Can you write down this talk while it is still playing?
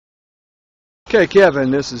Okay,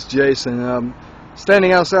 Kevin, this is Jason.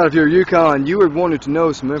 Standing outside of your Yukon, you had wanted to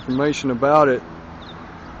know some information about it.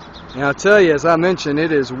 And I'll tell you, as I mentioned,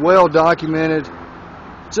 it is well documented.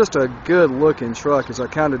 Just a good looking truck as I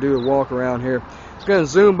kind of do a walk around here. I'm going to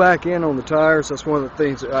zoom back in on the tires. That's one of the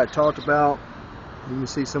things that I talked about. You can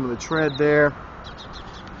see some of the tread there.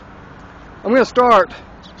 I'm going to start,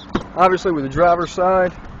 obviously, with the driver's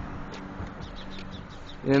side.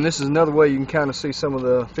 And this is another way you can kind of see some of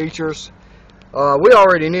the features. We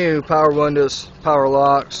already knew power windows, power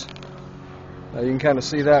locks. You can kind of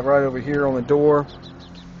see that right over here on the door.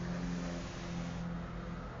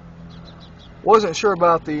 Wasn't sure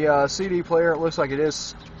about the CD player. It looks like it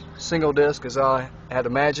is single disc as I had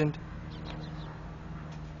imagined.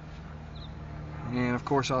 And of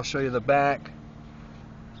course I'll show you the back.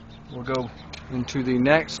 We'll go into the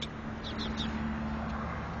next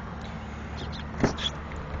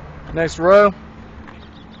row.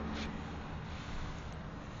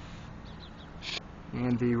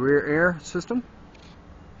 And the rear air system.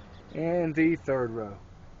 And the third row.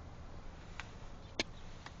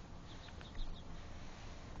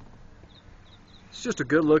 It's just a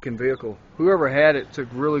good looking vehicle. Whoever had it took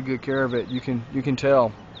really good care of it. You can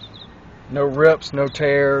tell. No rips, no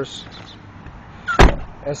tears.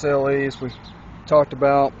 SLEs we talked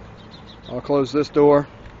about. I'll close this door.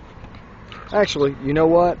 Actually, you know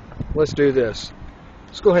what? Let's do this.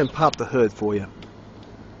 Let's go ahead and pop the hood for you.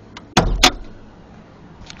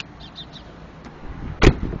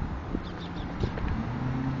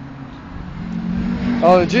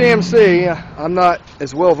 On the GMC, I'm not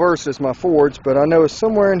as well versed as my Fords, but I know it's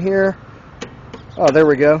somewhere in here. Oh, there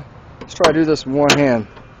we go. Let's try to do this in one hand.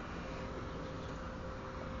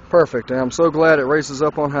 Perfect. And I'm so glad it races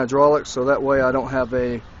up on hydraulics, so that way I don't have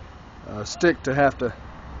a stick to have to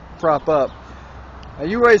prop up. Now,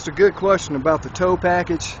 you raised a good question about the tow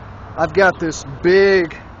package. I've got this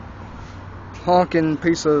big honking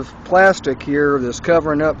piece of plastic here that's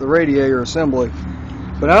covering up the radiator assembly.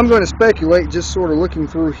 But I'm going to speculate, just sort of looking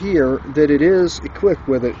through here, that it is equipped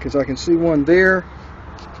with it, because I can see one there.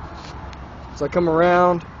 As I come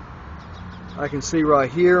around, I can see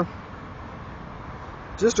right here.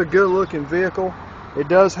 Just a good looking vehicle. It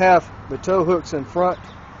does have the tow hooks in front.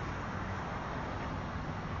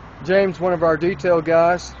 James, one of our detail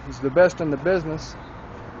guys, is the best in the business.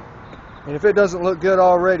 And if it doesn't look good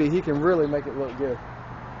already, he can really make it look good.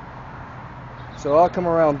 So I'll come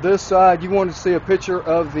around this side. You wanted to see a picture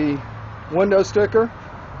of the window sticker.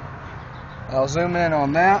 I'll zoom in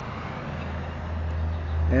on that.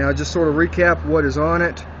 And I'll just sort of recap what is on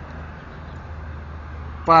it.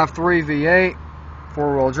 5.3 V8,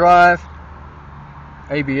 4-wheel drive,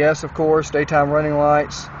 ABS of course, daytime running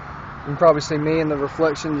lights. You can probably see me in the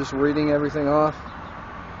reflection just reading everything off.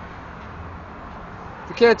 If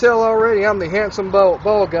you can't tell already, I'm the handsome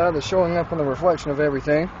bald guy that's showing up in the reflection of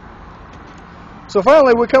everything. So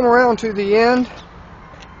finally we come around to the end,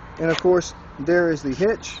 and of course there is the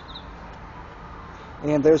hitch,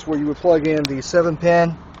 and there's where you would plug in the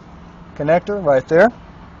 7-pin connector right there.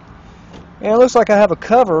 And it looks like I have a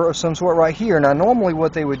cover of some sort right here. Now normally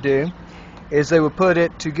what they would do is they would put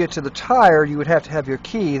it, to get to the tire you would have to have your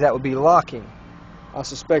key. That would be locking. I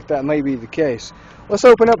suspect that may be the case. Let's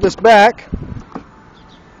open up this back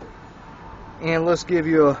and let's give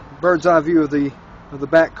you a bird's eye view of the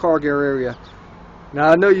back cargo area. Now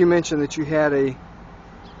I know you mentioned that you had a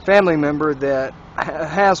family member that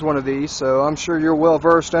has one of these, so I'm sure you're well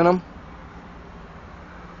versed in them.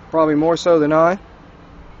 Probably more so than I.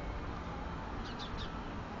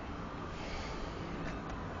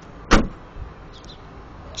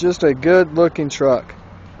 Just a good looking truck.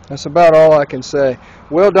 That's about all I can say.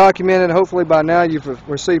 Well documented. Hopefully by now you've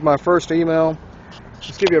received my first email.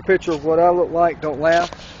 Just give you a picture of what I look like. Don't laugh.